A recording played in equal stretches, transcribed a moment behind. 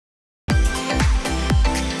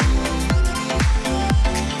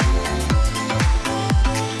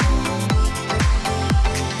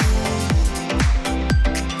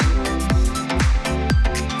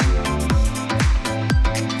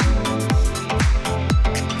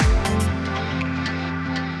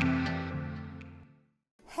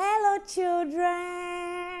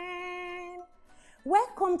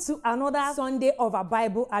Welcome to another Sunday of our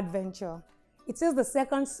Bible adventure. It is the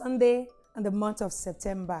second Sunday in the month of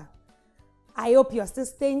September. I hope you're still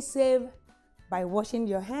staying safe by washing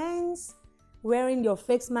your hands, wearing your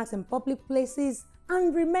face masks in public places,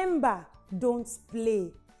 and remember, don't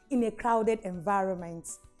play in a crowded environment.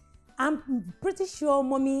 I'm pretty sure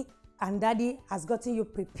mommy and daddy has gotten you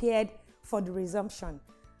prepared for the resumption.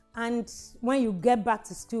 And when you get back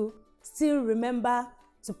to school, still remember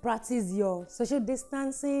to practice your social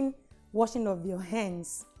distancing, washing of your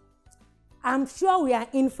hands. I'm sure we are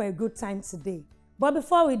in for a good time today. But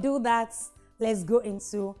before we do that, let's go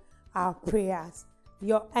into our prayers.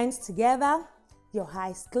 Your hands together, your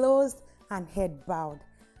eyes closed, and head bowed.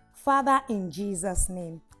 Father, in Jesus'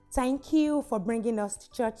 name, thank you for bringing us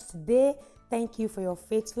to church today. Thank you for your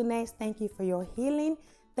faithfulness. Thank you for your healing.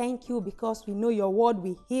 Thank you because we know your word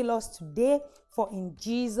will heal us today. For in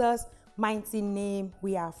Jesus' mighty name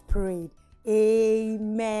we have prayed.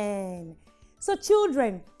 Amen. So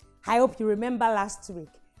children, I hope you remember last week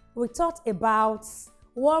we talked about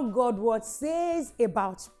what God's word says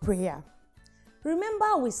about prayer.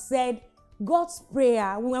 Remember we said God's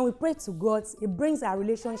prayer, when we pray to God, it brings our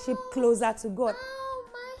relationship closer to God.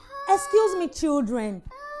 Excuse me, children.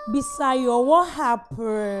 Bisayo, what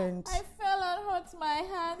happened? I fell and hurt my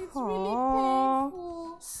hand. It's really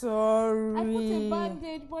painful. Sorry. I put a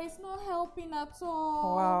bandage, but it's not helping at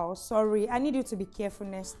all. Wow, sorry. I need you to be careful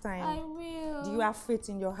next time. I will. Do you have faith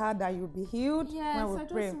in your heart that you'll be healed? Yes, when we I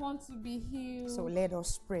pray? just want to be healed. So let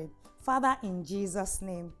us pray. Father, in Jesus'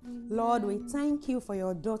 name, Lord, we thank you for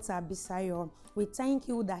your daughter, Bisayo. We thank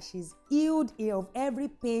you that she's healed of every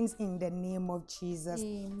pain in the name of Jesus.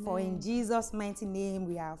 Amen. For in Jesus' mighty name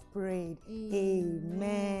we have prayed.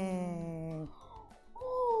 Amen.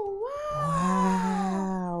 Oh, wow.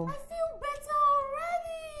 Wow. I feel better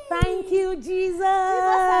already. Thank you, Jesus. Jesus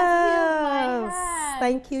has healed my hand.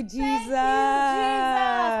 Thank you, Jesus. Thank you, Jesus.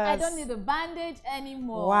 I don't need a bandage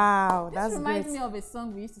anymore. Wow, this that's reminds great. me of a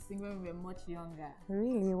song we used to sing when we were much younger.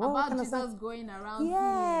 Really? What About kind of Jesus song? going around.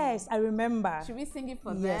 Yes, I remember. Should we sing it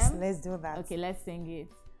for Yes, them? let's do that. Okay, let's sing it.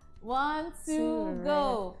 1, 2, Two,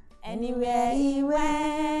 go. Anywhere he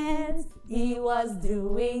went, he was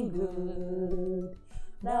doing good.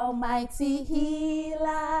 The Almighty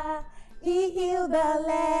Healer, he healed the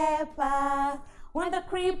leper. When the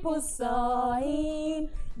cripples saw him,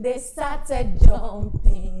 they started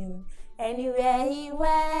jumping. Anywhere he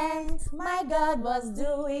went, my God was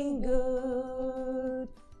doing good.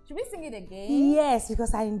 Should we sing it again? Yes,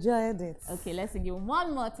 because I enjoyed it. Okay, let's sing it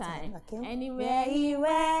one more time. Okay. Anywhere he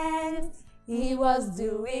went, he was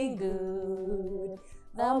doing good.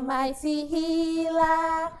 The mighty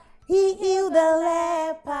healer, he healed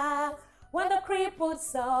the leper. When the cripples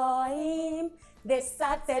saw him, they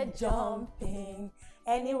started jumping.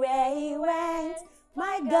 Anywhere he went,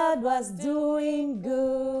 my God was doing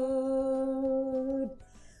good.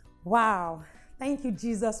 Wow. Thank you,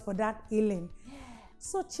 Jesus, for that healing.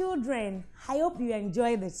 So children, I hope you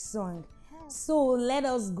enjoy the song. So let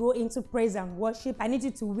us go into praise and worship. I need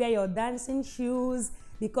you to wear your dancing shoes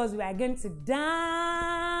because we are going to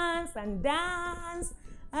dance and dance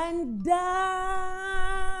and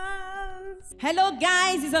dance. Hello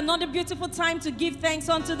guys, it's another beautiful time to give thanks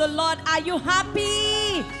unto the Lord. Are you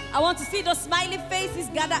happy? I want to see those smiley faces.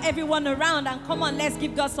 Gather everyone around and come on, let's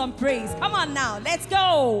give God some praise. Come on now, let's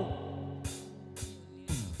go.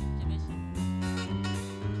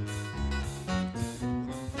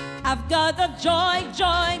 I've got the joy,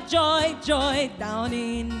 joy, joy, joy down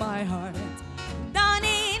in my heart. Down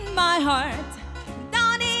in my heart.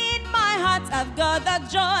 Down in my heart. I've got the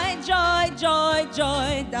joy, joy, joy,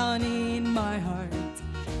 joy down in my heart.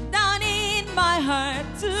 Down in my heart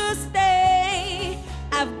to stay.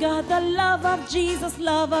 I've got the love of Jesus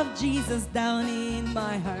down in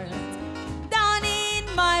my heart. Down in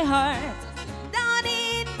my heart. Down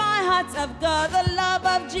in my heart. I've got the love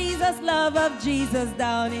of Jesus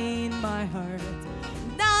down in my heart.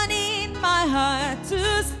 Down in my heart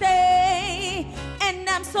to stay. And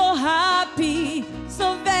I'm so happy,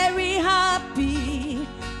 so very happy.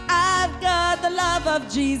 I've got the love of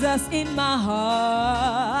Jesus in my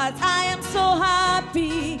heart. I am so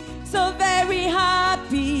happy, so very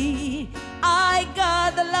happy. I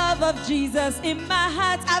got the love of Jesus in my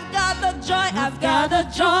heart. I've got the joy, I've got the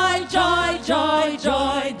joy, joy, joy,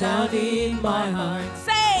 joy down in my heart.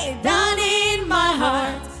 Say, down in my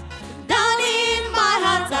heart. Down in my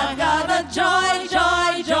heart. I've got the joy,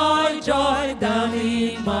 joy, joy, joy down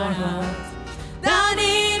in my heart. Down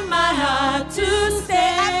in my heart to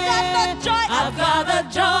stay. I've got the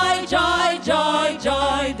joy, joy, joy,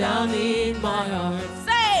 joy down in my heart.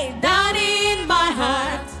 Say, down in my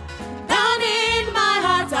heart. Down in my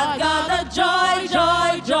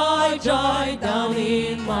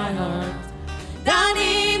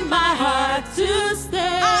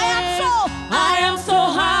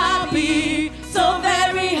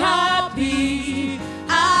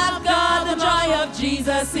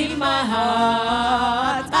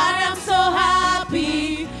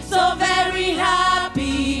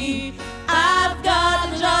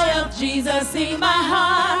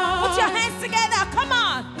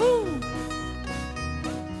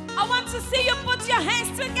see you put your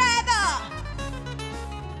hands together.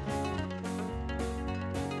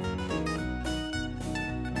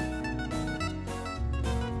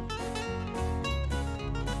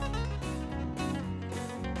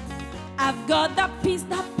 I've got that peace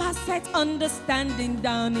that passeth understanding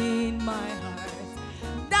down in my heart.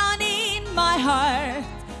 Down in my heart.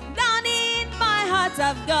 Down in my heart.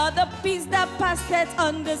 I've got the peace that passeth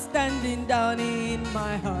understanding down in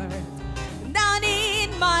my heart. Down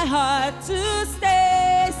in my heart to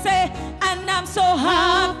stay, say, and I'm so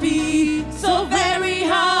happy, so very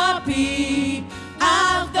happy.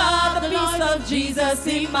 I've got the peace of Jesus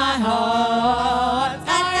in my heart.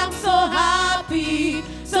 I am so happy,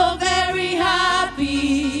 so very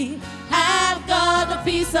happy. I've got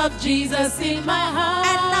the peace of Jesus in my heart.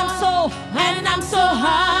 And I'm so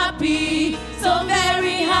happy, so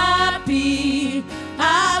very happy.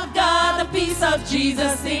 I've got the peace of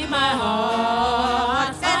Jesus in my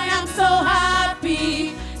heart. And I'm so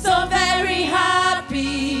happy, so very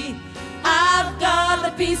happy. I've got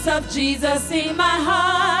the peace of Jesus in my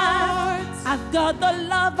heart. I've got the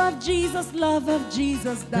love of Jesus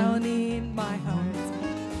down in my heart.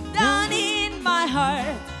 Down in my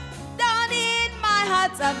heart. Down in my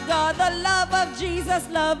heart. I've got the love of Jesus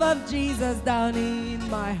down in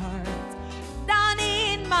my heart. Down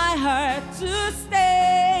in my heart to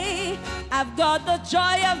stay. I've got the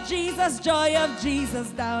joy of Jesus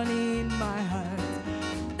down in my heart.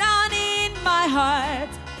 Down in my heart.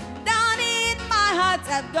 Down in my heart.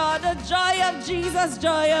 I've got the joy of Jesus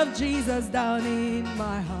down in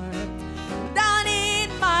my heart. Down in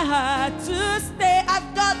my heart to stay.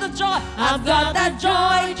 I've got the joy. I've got that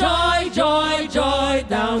joy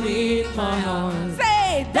down in my heart.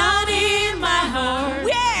 Say, down in my heart.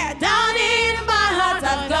 Yeah, down in my heart.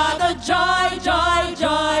 I've got the joy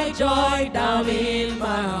down in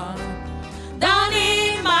my heart. Down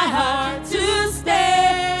in my heart to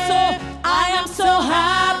stay. So I am so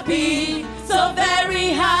happy, so very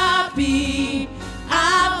happy.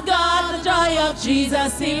 I've got the joy of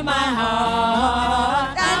Jesus in my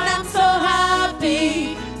heart. And I'm so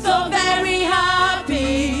happy, so very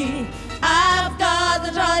happy. I've got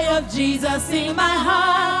the joy of Jesus in my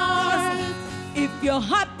heart. If you're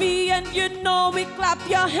happy and you know it, clap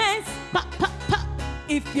your hands. Pa, pa, pa.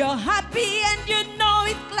 If you're happy and you know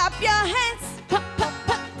it, clap your hands. Pa, pa,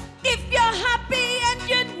 pa. If you're happy and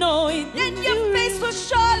you know it, then your face will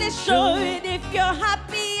surely show it. If you're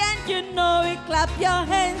happy and you know it, clap your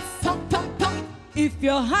hands. Pa, pa, pa. If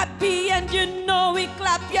you're happy and you know it,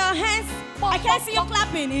 clap your hands. I can't see you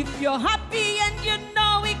clapping. If you're happy and you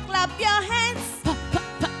know it, clap your hands. Pa, pa,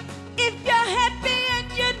 pa. If you're happy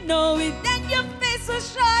and you know it, then your face will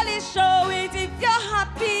surely show it. If you're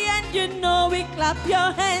happy and you know it, clap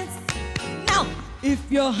your hands. Now, if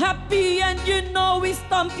you're happy and you know it,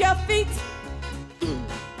 stomp your feet.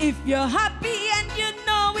 If you're happy and you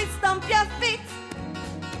know it, stomp your feet.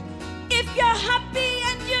 If you're happy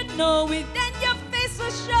and you know it, then your face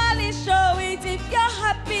will surely show it. If you're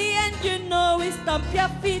happy and you know it, stomp your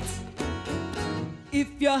feet. If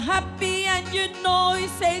you're happy and you know it,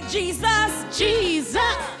 say Jesus, Jesus.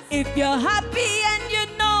 If you're happy and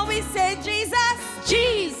you know it, say Jesus,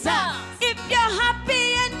 Jesus. If you're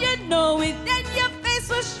happy and you know it, then your face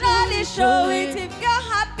will surely show it. If you're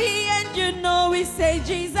happy and you know it, say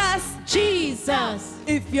Jesus, Jesus.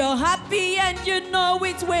 If you're happy and you know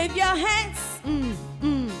it, wave your hands.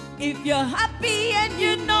 If you're happy and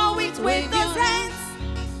you know it, wave those hands.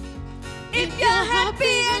 If you're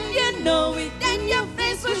happy and you know it, then your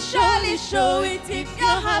face will surely show it. If you're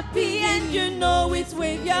happy and you know it,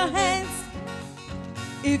 wave your hands.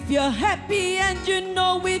 If you're happy and you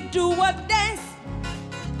know it, do a dance.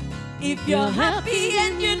 If you're happy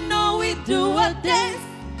and you know it, do a dance.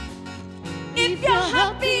 If you're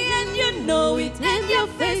happy and you know it, then your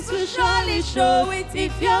face will surely show it.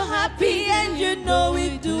 If you're happy and you know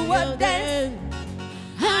it, do a dance.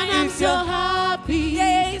 And I'm so happy,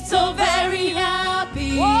 yeah, so very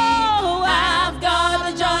happy. Whoa, I've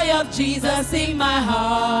got the joy of Jesus in my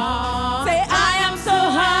heart. Say, I am so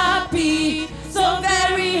happy, so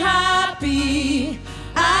very happy.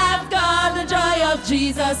 I've got the joy of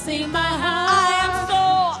Jesus in my heart.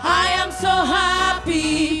 I am so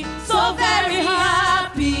happy, so very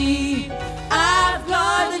happy. I've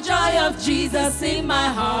got the joy of Jesus in my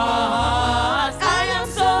heart. I am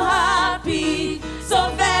so happy,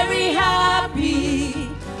 so very happy.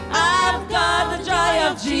 I've got the joy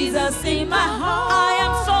of Jesus in my heart.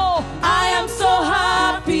 I am so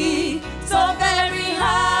happy, so very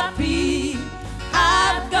happy.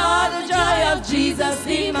 I've got the joy of Jesus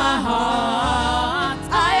in my heart.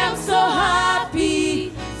 I am so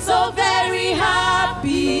happy, so very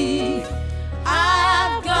happy.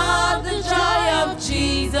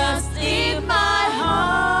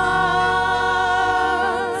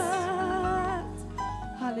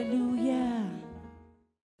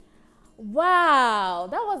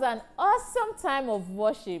 awesome time of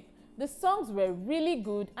worship. The songs were really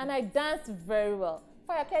good and I danced very well.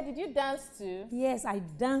 Fayake, did you dance too? Yes, I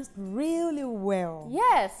danced really well.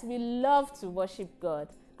 Yes, we love to worship God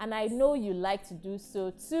and I know you like to do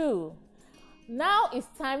so too. Now it's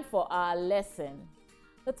time for our lesson.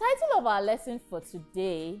 The title of our lesson for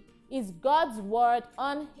today is God's Word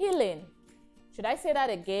on Healing. Should I say that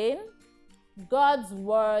again? God's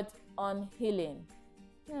Word on Healing.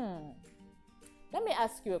 Let me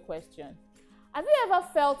ask you a question. Have you ever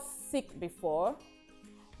felt sick before?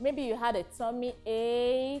 Maybe you had a tummy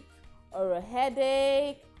ache or a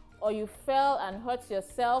headache, or you fell and hurt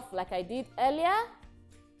yourself like I did earlier.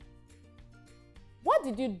 What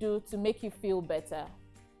did you do to make you feel better?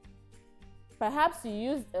 Perhaps you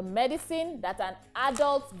used a medicine that an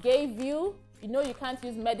adult gave you. You know you can't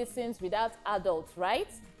use medicines without adults, right?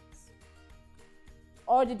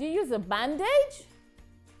 Or did you use a bandage?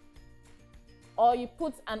 Or you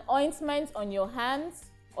put an ointment on your hands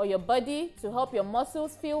or your body to help your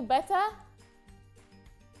muscles feel better?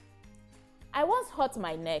 I once hurt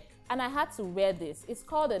my neck and I had to wear this. It's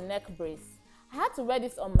called a neck brace. I had to wear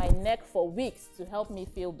this on my neck for weeks to help me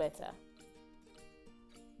feel better.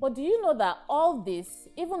 But do you know that all this,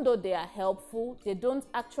 even though they are helpful, they don't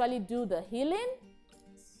actually do the healing?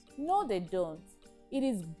 No, they don't. It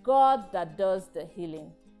is God that does the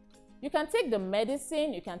healing. You can take the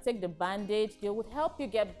medicine, you can take the bandage, they would help you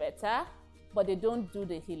get better, but they don't do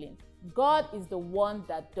the healing. God is the one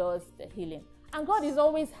that does the healing. And God is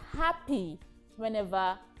always happy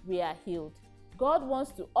whenever we are healed. God wants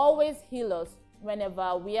to always heal us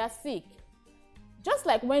whenever we are sick. Just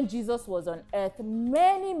like when Jesus was on earth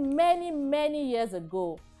many years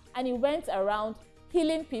ago, and he went around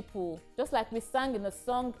healing people, just like we sang in the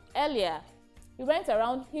song earlier. He went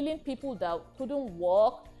around healing people that couldn't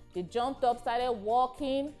walk. They jumped up, started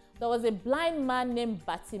walking. There was a blind man named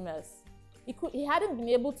Bartimaeus. He hadn't been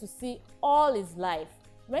able to see all his life.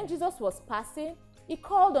 When Jesus was passing, he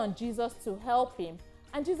called on Jesus to help him,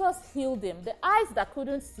 and Jesus healed him. The eyes that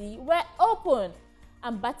couldn't see were open,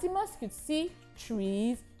 and Bartimaeus could see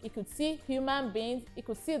trees, he could see human beings, he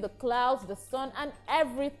could see the clouds, the sun, and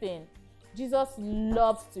everything. Jesus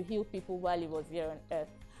loved to heal people while he was here on earth.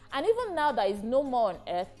 And even now that he's no more on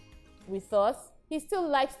earth with us, he still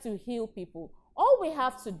likes to heal people. All we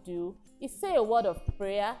have to do is say a word of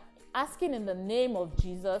prayer, asking in the name of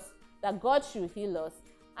Jesus that God should heal us.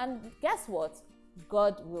 And guess what?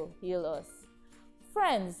 God will heal us.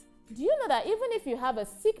 Friends, do you know that even if you have a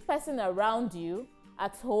sick person around you,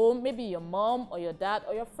 at home, maybe your mom or your dad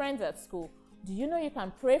or your friends at school, do you know you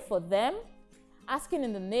can pray for them, asking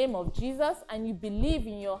in the name of Jesus, and you believe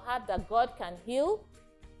in your heart that God can heal?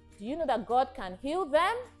 Do you know that God can heal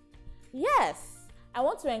them? Yes. I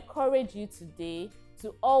want to encourage you today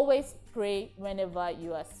to always pray whenever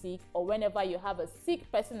you are sick or whenever you have a sick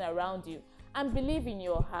person around you, and believe in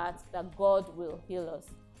your heart that God will heal us.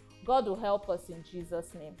 God will help us in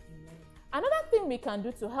Jesus' name. Amen. Another thing we can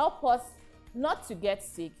do to help us not to get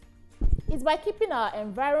sick is by keeping our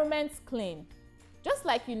environments clean. Just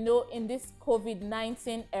like you know, in this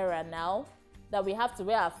COVID-19 era now, that we have to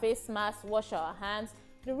wear our face masks, wash our hands.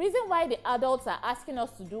 The reason why the adults are asking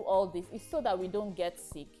us to do all this is so that we don't get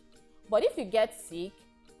sick. But if you get sick,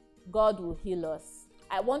 God will heal us.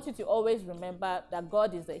 I want you to always remember that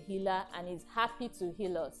God is a healer and is happy to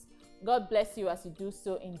heal us. God bless you as you do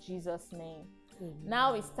so in Jesus' name.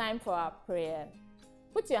 Now it's time for our prayer.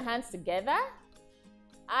 Put your hands together,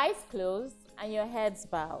 eyes closed, and your heads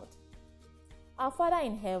bowed. Our Father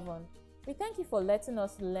in heaven, we thank you for letting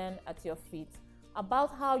us learn at your feet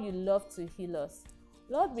about how you love to heal us.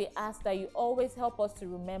 Lord, we ask that you always help us to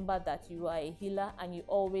remember that you are a healer and you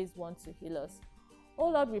always want to heal us. Oh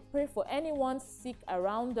Lord, we pray for anyone sick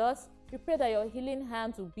around us. We pray that your healing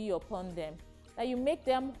hands will be upon them, that you make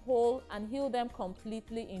them whole and heal them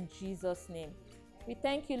completely in Jesus' name. We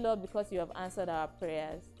thank you, Lord, because you have answered our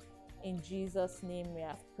prayers. In Jesus' name we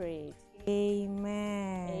have prayed.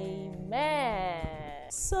 Amen. Amen.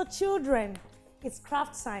 So children, it's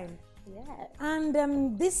craft time. Yes.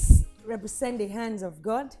 And this represents the hands of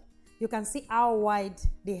God. You can see how wide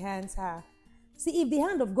the hands are. See, if the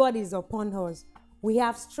hand of God is upon us, we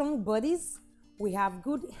have strong bodies, we have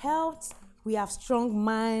good health, we have strong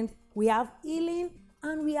mind, we have healing,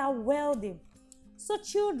 and we are wealthy. So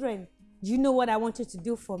children, do you know what I want you to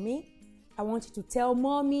do for me? I want you to tell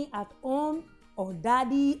mommy at home, or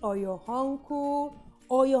daddy, or your uncle,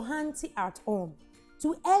 or your auntie at home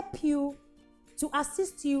to help you, to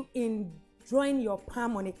assist you in drawing your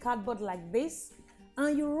palm on a cardboard like this,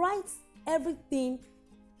 and you write everything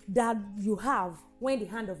that you have when the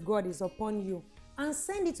hand of God is upon you. and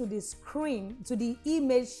send it to the screen, to the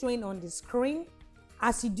email showing on the screen.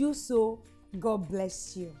 As you do so, God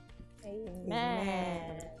bless you.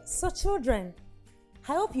 Amen. So children,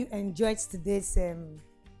 I hope you enjoyed today's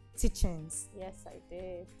teachings. Yes, I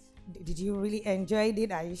did. Did you really enjoy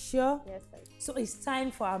it? Are you sure? Yes, I did. So it's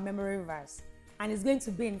time for our memory verse, and it's going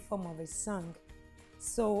to be in form of a song.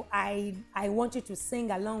 So I want you to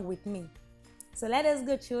sing along with me. So let us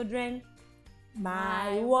go, children.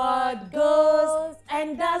 My word goes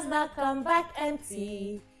and does not come back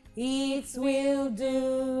empty. It will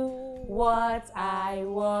do what I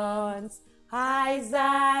want.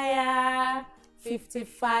 Isaiah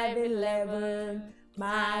 55:11.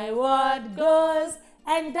 My word goes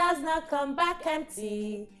and does not come back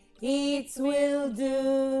empty. It will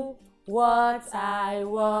do what I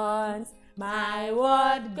want. My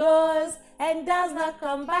word goes and does not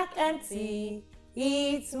come back empty.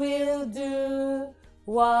 It will do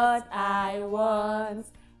what I want.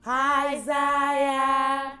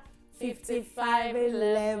 Isaiah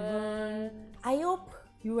 55:11. I hope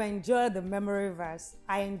you enjoyed the memory verse.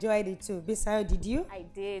 I enjoyed it too. Bisayo, did you? I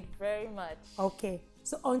did very much. Okay.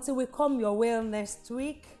 So until we come your way next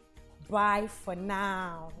week, bye for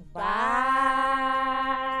now.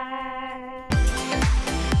 Bye.